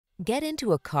Get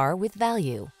into a car with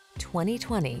value.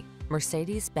 2020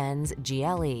 Mercedes-Benz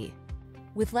GLE.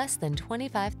 With less than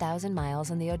 25,000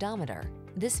 miles on the odometer,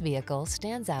 this vehicle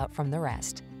stands out from the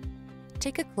rest.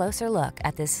 Take a closer look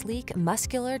at this sleek,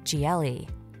 muscular GLE.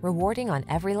 Rewarding on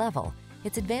every level,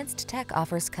 its advanced tech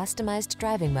offers customized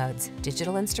driving modes,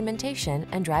 digital instrumentation,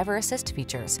 and driver assist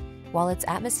features, while its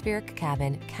atmospheric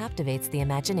cabin captivates the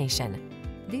imagination.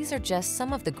 These are just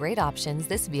some of the great options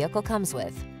this vehicle comes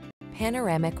with: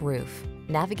 panoramic roof,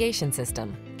 navigation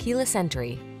system, keyless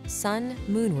entry, sun,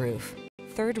 moonroof,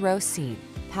 third-row seat,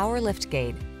 power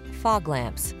liftgate, fog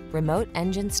lamps, remote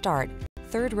engine start,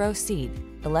 third-row seat,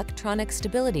 electronic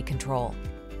stability control.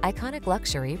 Iconic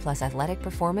luxury plus athletic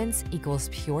performance equals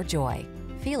pure joy.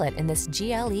 Feel it in this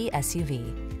GLE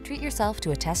SUV. Treat yourself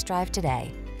to a test drive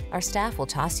today. Our staff will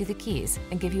toss you the keys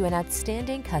and give you an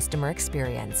outstanding customer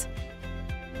experience.